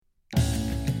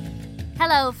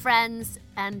Hello, friends,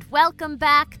 and welcome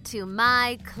back to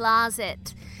my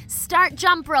closet. Start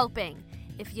jump roping.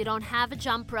 If you don't have a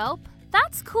jump rope,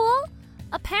 that's cool.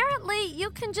 Apparently, you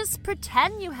can just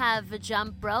pretend you have a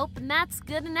jump rope, and that's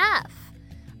good enough.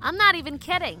 I'm not even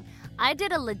kidding. I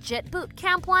did a legit boot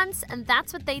camp once, and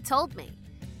that's what they told me.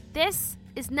 This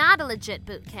is not a legit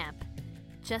boot camp,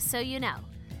 just so you know.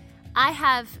 I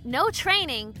have no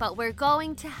training, but we're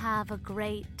going to have a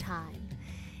great time.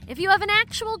 If you have an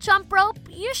actual jump rope,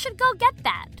 you should go get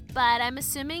that. But I'm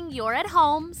assuming you're at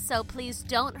home, so please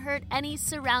don't hurt any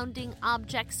surrounding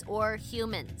objects or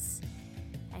humans.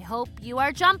 I hope you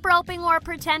are jump roping or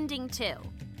pretending to.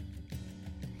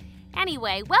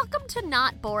 Anyway, welcome to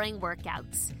Not Boring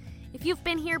Workouts. If you've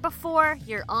been here before,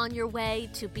 you're on your way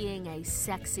to being a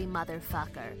sexy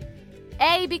motherfucker.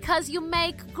 A, because you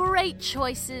make great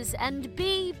choices, and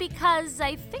B, because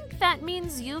I think that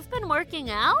means you've been working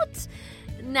out.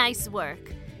 Nice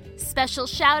work. Special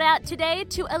shout out today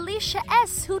to Alicia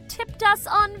S., who tipped us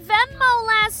on Venmo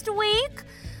last week,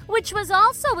 which was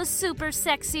also a super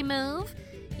sexy move.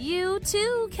 You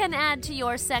too can add to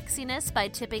your sexiness by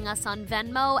tipping us on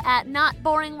Venmo at Not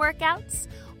Boring Workouts,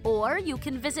 or you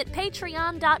can visit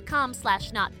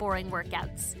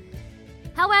patreon.com/notboringworkouts.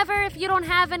 However, if you don't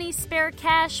have any spare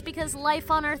cash because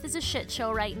life on Earth is a shit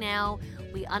show right now,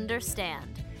 we understand.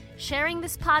 Sharing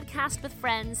this podcast with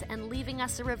friends and leaving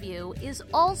us a review is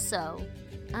also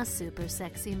a super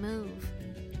sexy move.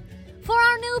 For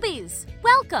our newbies,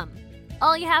 welcome!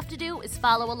 All you have to do is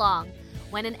follow along.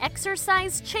 When an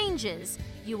exercise changes,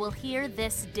 you will hear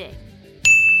this ding.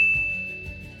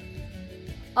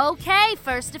 Okay,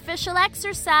 first official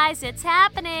exercise, it's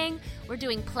happening. We're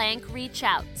doing plank reach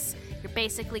outs. You're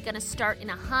basically going to start in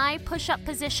a high push-up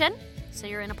position, so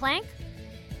you're in a plank.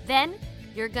 Then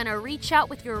you're going to reach out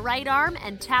with your right arm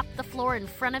and tap the floor in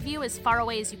front of you as far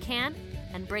away as you can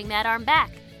and bring that arm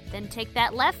back. Then take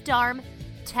that left arm,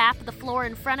 tap the floor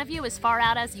in front of you as far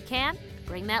out as you can,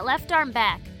 bring that left arm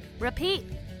back. Repeat.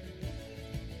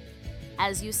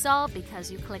 As you saw,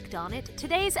 because you clicked on it,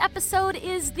 today's episode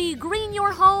is the Green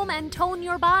Your Home and Tone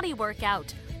Your Body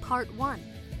workout, Part 1.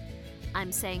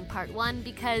 I'm saying Part 1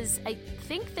 because I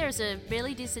think there's a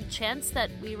really decent chance that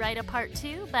we write a Part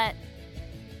 2, but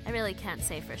I really can't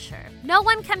say for sure. No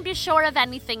one can be sure of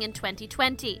anything in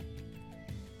 2020.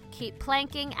 Keep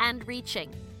planking and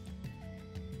reaching.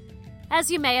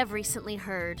 As you may have recently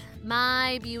heard,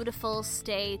 my beautiful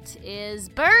state is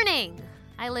burning.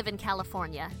 I live in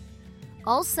California.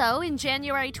 Also, in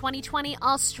January 2020,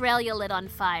 Australia lit on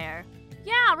fire.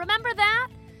 Yeah, remember that?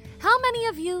 How many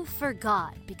of you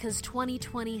forgot because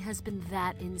 2020 has been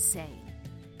that insane?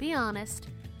 Be honest.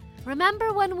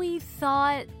 Remember when we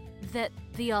thought that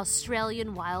the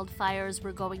Australian wildfires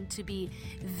were going to be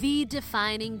the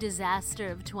defining disaster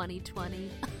of 2020?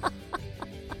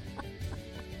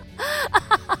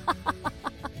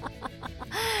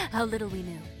 How little we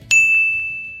knew.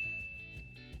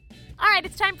 All right,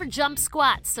 it's time for jump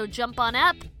squats. So jump on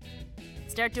up,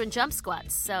 start doing jump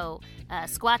squats. So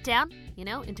squat down,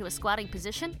 into a squatting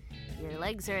position. Your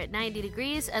legs are at 90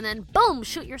 degrees, and then boom,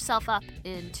 shoot yourself up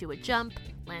into a jump,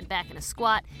 land back in a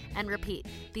squat, and repeat.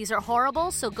 These are horrible,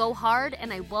 so go hard,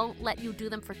 and I won't let you do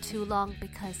them for too long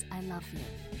because I love you.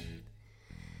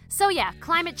 So yeah,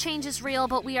 climate change is real,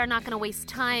 but we are not going to waste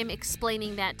time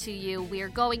explaining that to you. We are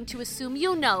going to assume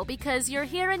you know because you're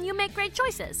here and you make great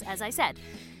choices, as I said.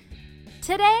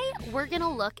 Today, we're going to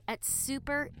look at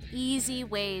super easy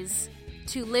ways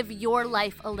to live your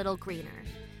life a little greener.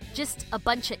 Just a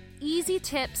bunch of easy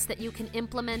tips that you can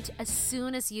implement as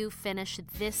soon as you finish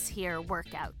this here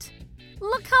workout.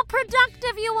 Look how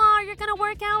productive you are. You're going to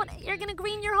work out, you're going to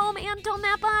green your home and tone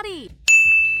that body.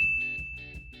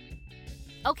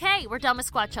 Okay, we're done with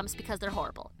squat jumps because they're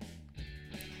horrible.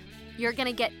 You're going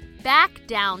to get back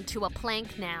down to a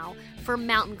plank now for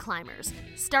mountain climbers.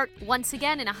 Start once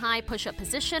again in a high push-up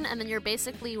position, and then you're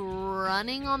basically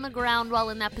running on the ground while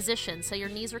in that position. So your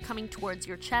knees are coming towards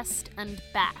your chest and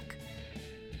back.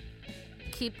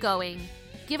 Keep going.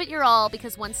 Give it your all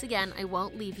because once again, I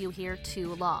won't leave you here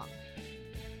too long.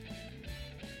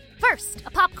 First, a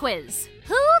pop quiz.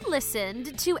 Who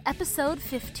listened to episode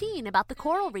 15 about the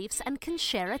coral reefs and can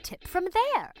share a tip from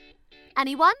there?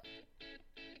 Anyone?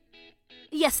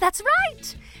 Yes, that's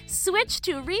right! Switch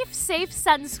to Reef Safe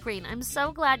Sunscreen. I'm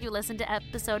so glad you listened to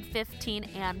episode 15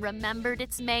 and remembered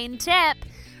its main tip.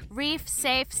 Reef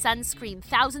Safe Sunscreen.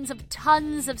 Thousands of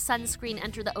tons of sunscreen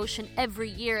enter the ocean every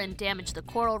year and damage the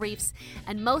coral reefs,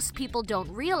 and most people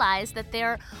don't realize that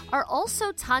there are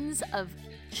also tons of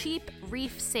cheap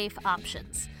reef-safe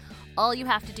options. All you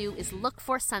have to do is look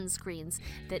for sunscreens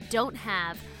that don't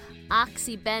have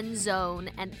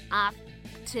oxybenzone and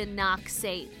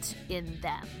octinoxate in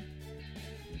them.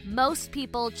 Most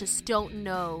people just don't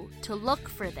know to look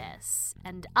for this,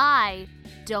 and I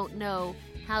don't know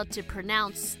how to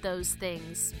pronounce those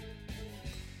things.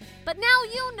 But now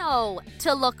you know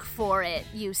to look for it,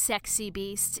 you sexy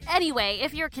beast. Anyway,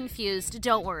 if you're confused,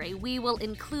 don't worry. We will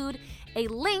include a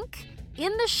link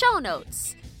in the show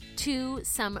notes to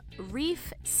some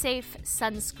reef-safe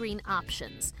sunscreen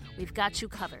options. We've got you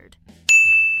covered.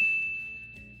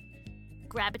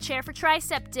 Grab a chair for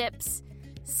tricep dips.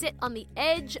 Sit on the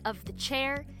edge of the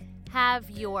chair. Have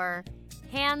your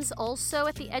hands also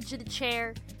at the edge of the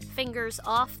chair, fingers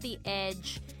off the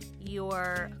edge.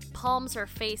 Your palms are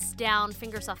face down,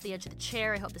 fingers off the edge of the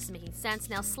chair. I hope this is making sense.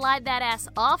 Now slide that ass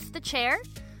off the chair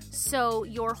so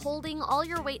you're holding all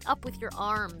your weight up with your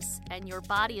arms and your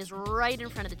body is right in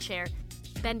front of the chair.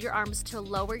 Bend your arms to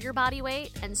lower your body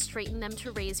weight and straighten them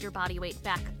to raise your body weight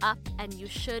back up, and you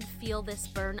should feel this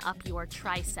burn up your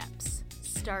triceps.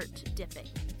 Start dipping.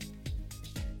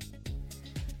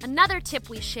 Another tip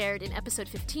we shared in episode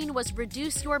 15 was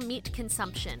reduce your meat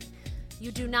consumption.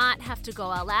 You do not have to go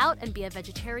all out and be a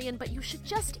vegetarian, but you should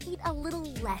just eat a little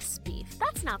less beef.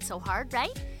 That's not so hard,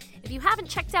 right? If you haven't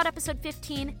checked out episode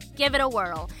 15, give it a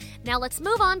whirl. Now let's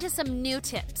move on to some new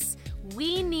tips.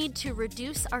 We need to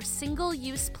reduce our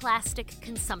single-use plastic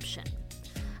consumption.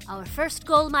 Our first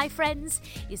goal, my friends,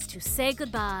 is to say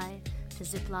goodbye to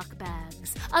Ziploc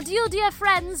bags. Adieu, dear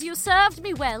friends, you served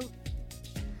me well.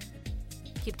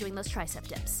 Keep doing those tricep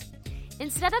dips.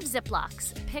 Instead of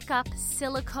Ziplocs, pick up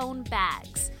silicone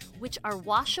bags, which are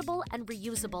washable and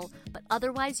reusable, but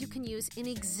otherwise you can use in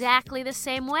exactly the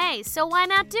same way, so why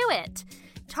not do it?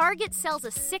 Target sells a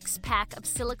 6-pack of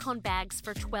silicone bags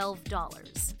for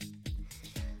 $12.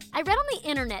 I read on the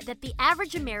internet that the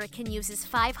average American uses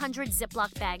 500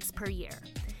 Ziploc bags per year.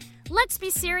 Let's be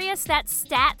serious, that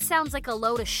stat sounds like a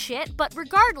load of shit, but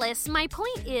regardless, my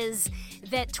point is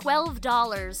that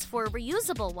 $12 for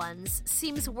reusable ones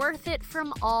seems worth it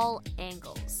from all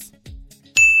angles.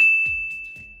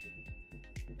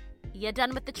 You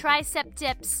done with the tricep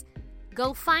dips?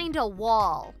 Go find a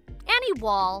wall. Any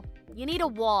wall. You need a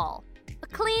wall. A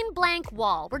clean blank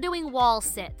wall. We're doing wall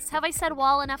sits. Have I said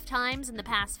wall enough times in the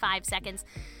past 5 seconds?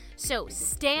 So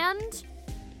stand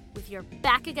with your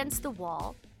back against the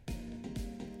wall,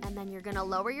 and then you're going to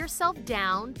lower yourself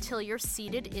down till you're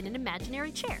seated in an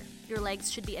imaginary chair. Your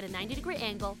legs should be at a 90-degree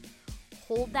angle.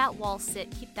 Hold that wall sit.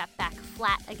 Keep that back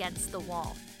flat against the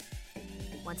wall.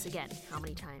 Once again, how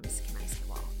many times can I say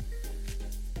wall?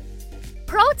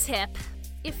 Pro tip,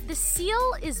 if the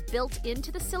seal is built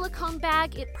into the silicone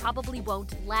bag, it probably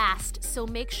won't last, so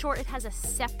make sure it has a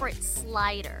separate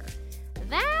slider.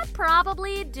 That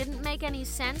probably didn't make any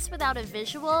sense without a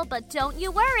visual, but don't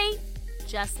you worry.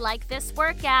 Just like this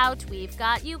workout, we've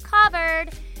got you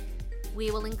covered.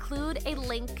 We will include a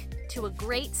link to a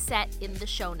great set in the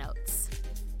show notes.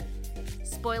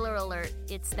 Spoiler alert,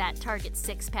 it's that Target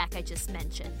 6-pack I just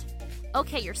mentioned.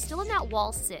 Okay, you're still in that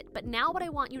wall sit, but now what I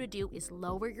want you to do is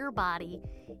lower your body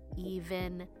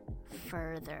even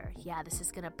further. Yeah, this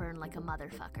is gonna burn like a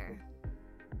motherfucker.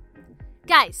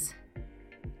 Guys,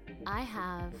 I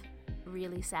have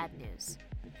really sad news.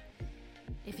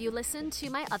 If you listen to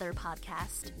my other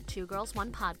podcast, Two Girls,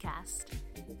 One Podcast,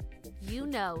 you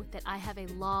know that I have a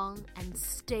long and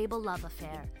stable love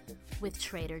affair with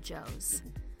Trader Joe's.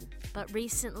 But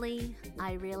recently,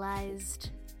 I realized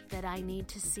that I need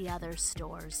to see other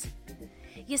stores.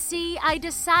 You see, I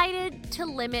decided to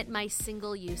limit my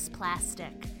single-use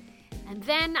plastic. And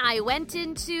then I went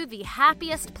into the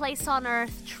happiest place on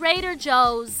earth, Trader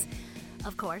Joe's,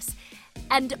 of course,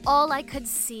 and all I could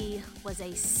see was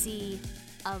a sea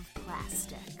of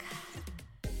plastic.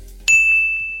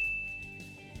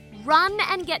 Run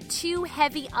and get 2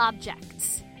 heavy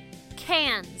objects.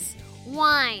 Cans,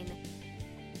 wine,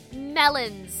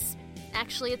 melons.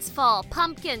 Actually, it's fall.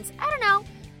 Pumpkins. I don't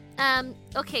know.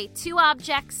 Okay, 2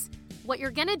 objects. What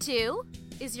you're gonna do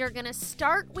is you're gonna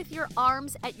start with your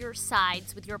arms at your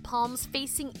sides with your palms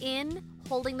facing in,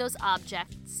 holding those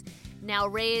objects. Now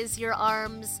raise your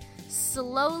arms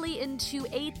slowly into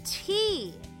a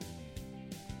T.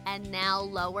 And now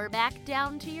lower back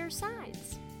down to your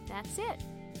sides. That's it.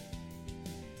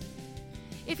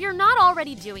 If you're not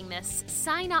already doing this,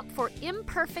 sign up for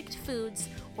Imperfect Foods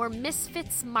or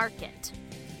Misfits Market.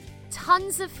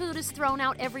 Tons of food is thrown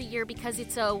out every year because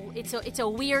it's a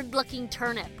weird-looking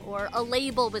turnip or a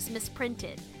label was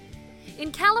misprinted.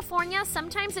 In California,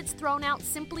 sometimes it's thrown out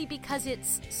simply because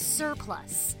it's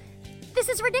surplus. This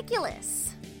is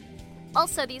ridiculous.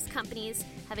 Also, these companies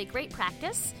have a great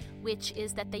practice, which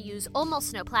is that they use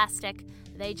almost no plastic.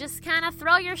 They just kind of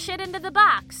throw your shit into the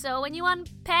box. So when you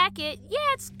unpack it, yeah,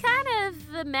 it's kind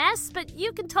of a mess, but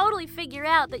you can totally figure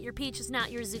out that your peach is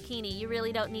not your zucchini. You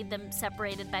really don't need them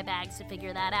separated by bags to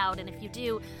figure that out. And if you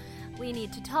do, we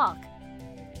need to talk.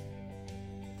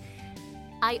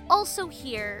 I also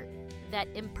hear that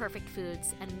Imperfect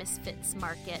Foods and Misfits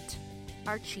Market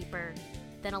are cheaper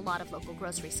than a lot of local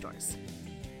grocery stores.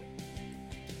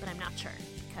 But I'm not sure,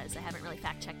 because I haven't really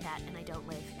fact-checked that, and I don't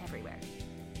live everywhere.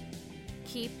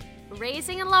 Keep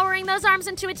raising and lowering those arms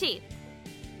into a T.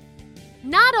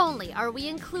 Not only are we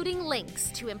including links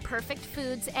to Imperfect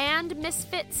Foods and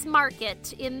Misfits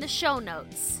Market in the show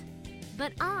notes,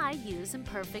 but I use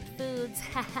Imperfect Foods,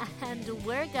 and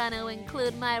we're gonna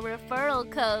include my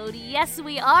referral code. Yes,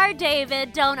 we are,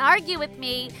 David. Don't argue with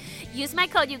me. Use my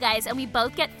code, you guys, and we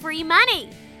both get free money.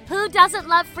 Who doesn't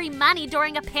love free money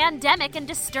during a pandemic and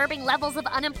disturbing levels of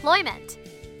unemployment?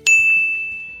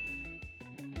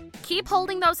 Keep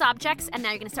holding those objects, and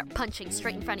now you're going to start punching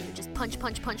straight in front of you. Just punch,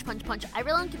 punch, punch, punch, punch. I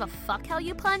really don't give a fuck how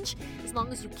you punch, as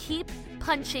long as you keep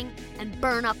punching and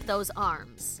burn up those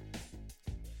arms.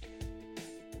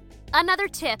 Another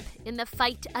tip in the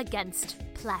fight against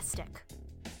plastic.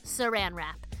 Saran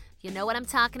wrap. You know what I'm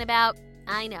talking about?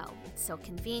 I know. It's so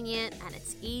convenient and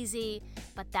it's easy,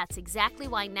 but that's exactly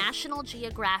why National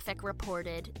Geographic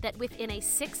reported that within a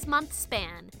 6-month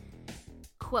span,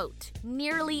 quote,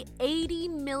 nearly 80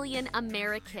 million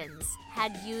Americans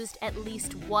had used at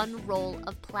least one roll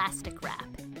of plastic wrap,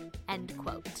 end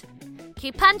quote.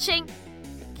 Keep punching.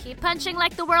 Keep punching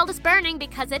like the world is burning,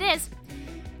 because it is.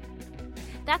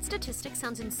 That statistic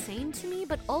sounds insane to me,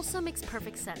 but also makes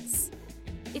perfect sense.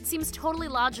 It seems totally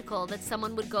logical that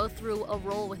someone would go through a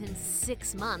roll within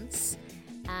 6 months,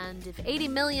 and if 80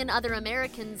 million other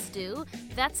Americans do,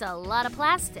 that's a lot of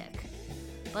plastic.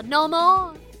 But no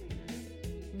more!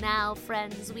 Now,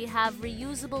 friends, we have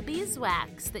reusable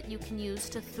beeswax that you can use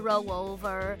to throw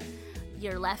over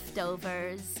your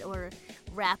leftovers or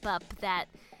wrap up that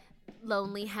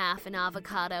lonely half an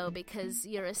avocado because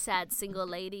you're a sad single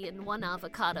lady and one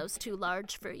avocado's too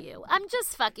large for you. I'm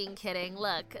just fucking kidding.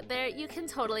 Look, you can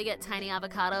totally get tiny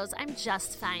avocados. I'm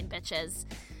just fine, bitches.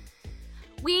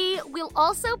 We will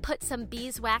also put some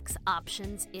beeswax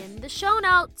options in the show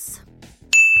notes.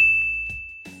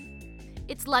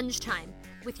 It's lunge time.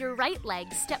 With your right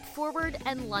leg, step forward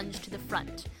and lunge to the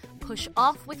front. Push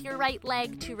off with your right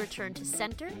leg to return to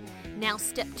center. Now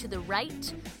step to the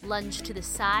right, lunge to the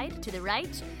side, to the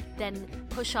right, then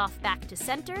push off back to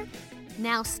center.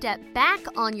 Now step back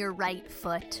on your right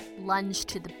foot, lunge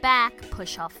to the back,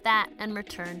 push off that, and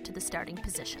return to the starting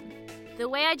position. The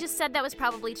way I just said that was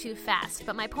probably too fast,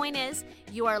 but my point is,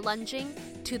 you are lunging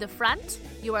to the front,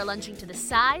 you are lunging to the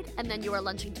side, and then you are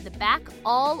lunging to the back,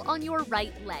 all on your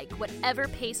right leg, whatever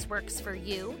pace works for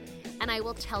you. And I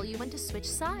will tell you when to switch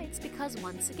sides, because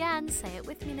once again, say it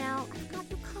with me now, I've got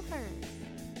you covered.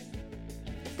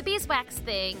 If the beeswax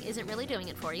thing isn't really doing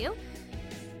it for you,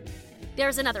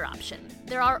 there's another option.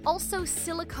 There are also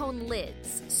silicone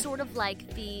lids, sort of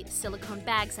like the silicone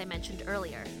bags I mentioned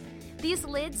earlier. These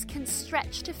lids can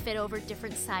stretch to fit over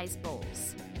different size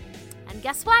bowls. And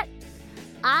guess what?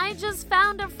 I just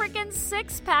found a freaking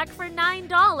 6-pack for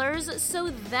 $9, so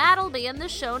that'll be in the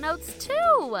show notes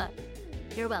too.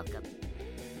 You're welcome.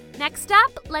 Next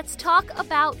up, let's talk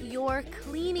about your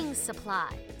cleaning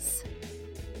supplies.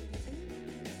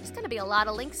 There's going to be a lot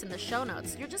of links in the show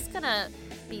notes. You're just going to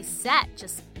be set.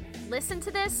 Just listen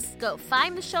to this, go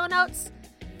find the show notes,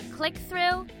 click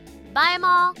through, buy them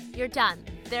all, you're done.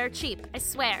 They're cheap, I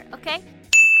swear, okay?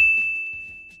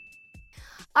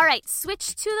 All right,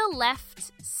 switch to the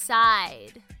left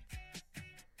side.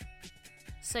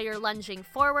 So you're lunging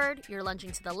forward, you're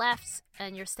lunging to the left,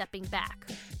 and you're stepping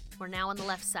back. We're now on the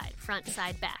left side, front,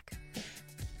 side, back.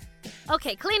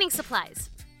 Okay, cleaning supplies.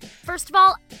 First of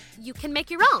all, you can make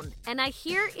your own, and I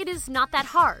hear it is not that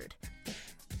hard.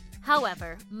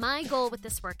 However, my goal with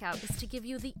this workout is to give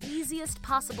you the easiest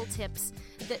possible tips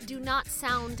that do not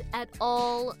sound at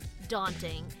all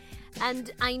daunting. And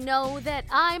I know that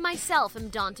I myself am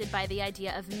daunted by the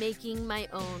idea of making my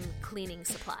own cleaning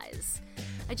supplies.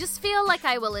 I just feel like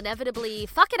I will inevitably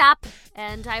fuck it up,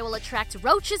 and I will attract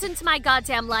roaches into my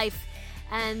goddamn life,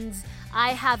 and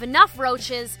I have enough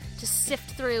roaches to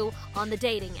sift through on the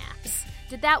dating apps.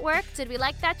 Did that work? Did we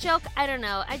like that joke? I don't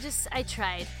know. I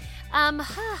tried.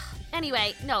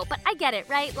 Anyway, no, but I get it,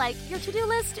 right? Like, your to-do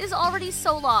list is already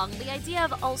so long. The idea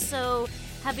of also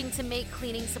having to make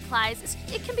cleaning supplies,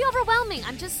 it can be overwhelming.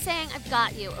 I'm just saying I've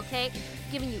got you, okay?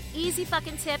 Giving you easy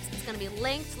fucking tips. It's gonna be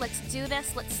linked. Let's do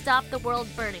this. Let's stop the world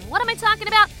burning. What am I talking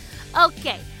about?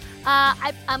 Okay,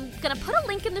 I'm gonna put a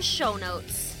link in the show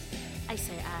notes. I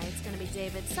say I, it's going to be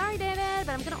David. Sorry, David,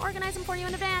 but I'm going to organize them for you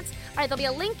in advance. All right, there'll be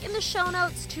a link in the show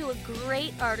notes to a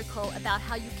great article about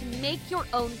how you can make your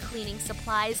own cleaning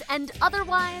supplies, and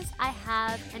otherwise, I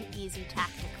have an easy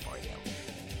tactic for you.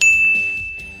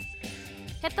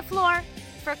 Hit the floor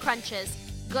for crunches.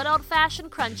 Good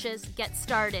old-fashioned crunches. Get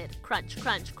started. Crunch,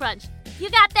 crunch, crunch. You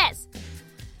got this!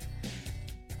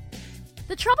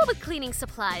 The trouble with cleaning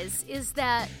supplies is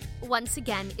that, once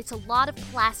again, it's a lot of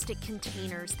plastic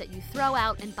containers that you throw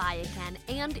out and buy again,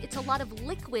 and it's a lot of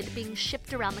liquid being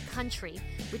shipped around the country,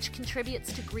 which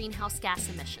contributes to greenhouse gas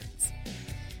emissions.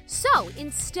 So,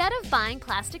 instead of buying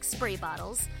plastic spray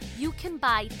bottles, you can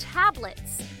buy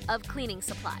tablets of cleaning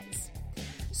supplies.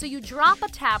 So you drop a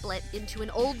tablet into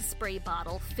an old spray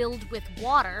bottle filled with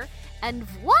water, and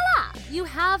voila! You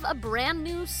have a brand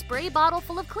new spray bottle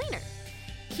full of cleaner.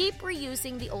 Keep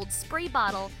reusing the old spray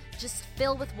bottle, just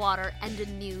fill with water and a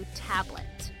new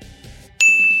tablet.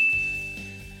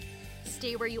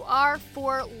 Stay where you are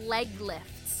for leg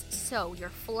lifts. So you're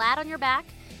flat on your back,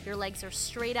 your legs are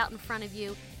straight out in front of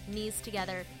you, knees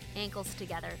together, ankles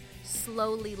together.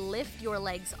 Slowly lift your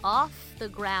legs off the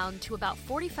ground to about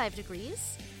 45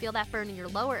 degrees. Feel that burn in your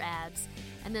lower abs.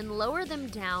 And then lower them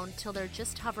down till they're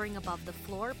just hovering above the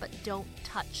floor, but don't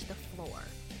touch the floor.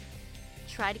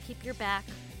 Try to keep your back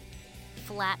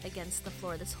flat against the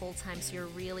floor this whole time so you're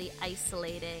really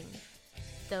isolating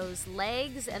those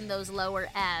legs and those lower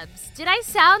abs. Did I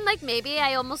sound like maybe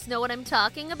I almost know what I'm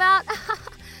talking about? I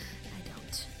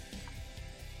don't.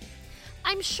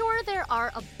 I'm sure there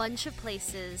are a bunch of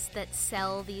places that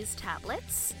sell these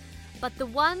tablets, but the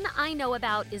one I know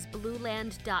about is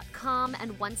blueland.com,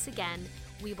 and once again,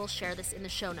 we will share this in the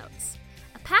show notes.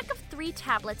 A pack of 3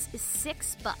 tablets is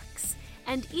 $6,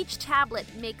 and each tablet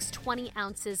makes 20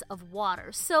 ounces of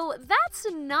water, so that's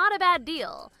not a bad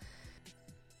deal.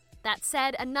 That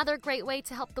said, another great way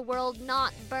to help the world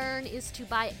not burn is to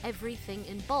buy everything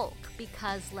in bulk,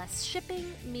 because less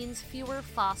shipping means fewer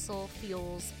fossil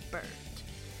fuels burned.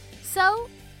 So,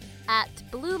 at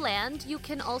Blueland, you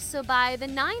can also buy the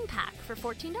 9-pack for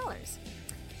 $14.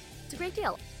 It's a great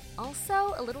deal.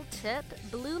 Also, a little tip,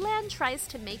 Blueland tries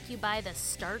to make you buy the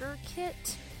starter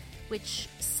kit, which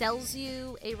sells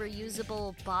you a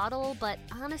reusable bottle, but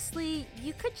honestly,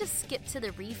 you could just skip to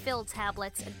the refill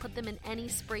tablets and put them in any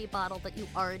spray bottle that you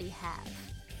already have.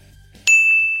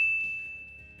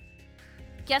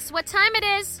 Guess what time it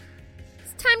is?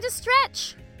 It's time to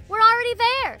stretch. We're already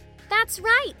there. That's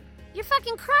right. You're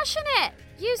fucking crushing it,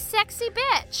 you sexy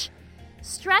bitch.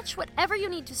 Stretch whatever you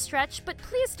need to stretch, but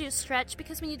please do stretch,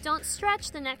 because when you don't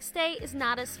stretch, the next day is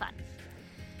not as fun.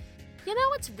 You know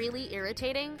what's really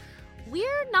irritating?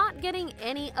 We're not getting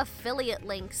any affiliate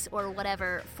links or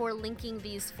whatever for linking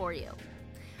these for you.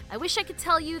 I wish I could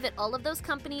tell you that all of those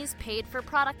companies paid for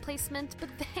product placement, but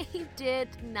they did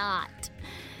not.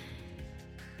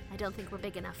 I don't think we're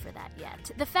big enough for that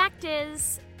yet. The fact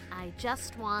is, I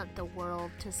just want the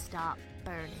world to stop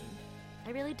burning. I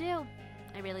really do.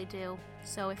 I really do.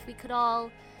 So if we could all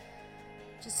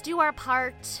just do our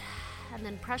part and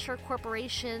then pressure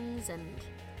corporations and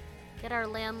get our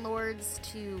landlords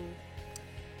to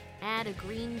add a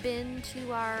green bin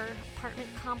to our apartment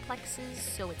complexes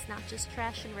so it's not just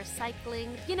trash and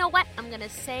recycling. You know what? I'm going to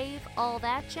save all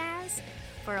that jazz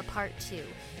for a part 2.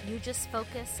 You just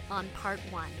focus on part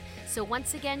 1. So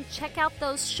once again, check out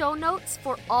those show notes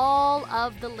for all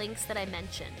of the links that I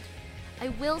mentioned. I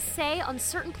will say on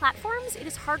certain platforms, it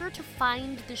is harder to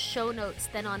find the show notes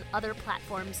than on other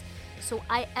platforms, so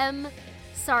I am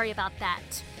sorry about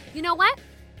that. You know what?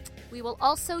 We will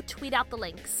also tweet out the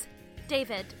links.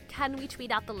 David, can we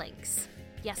tweet out the links?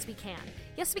 Yes, we can.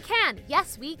 Yes, we can.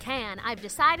 Yes, we can. I've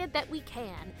decided that we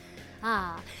can.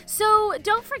 So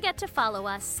don't forget to follow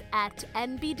us at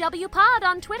NBWPod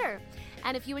on Twitter.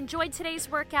 And if you enjoyed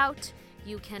today's workout,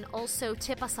 you can also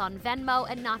tip us on Venmo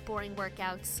and Not Boring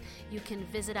Workouts. You can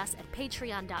visit us at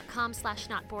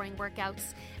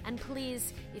patreon.com/notboringworkouts. And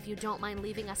please, if you don't mind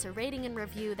leaving us a rating and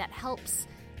review, that helps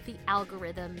the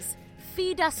algorithms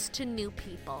feed us to new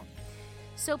people.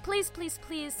 So please, please,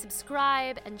 please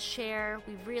subscribe and share.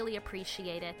 We really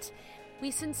appreciate it. We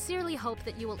sincerely hope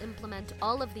that you will implement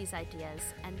all of these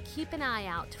ideas and keep an eye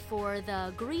out for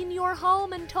the Green Your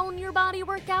Home and Tone Your Body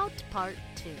workout part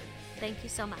 2. Thank you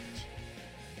so much.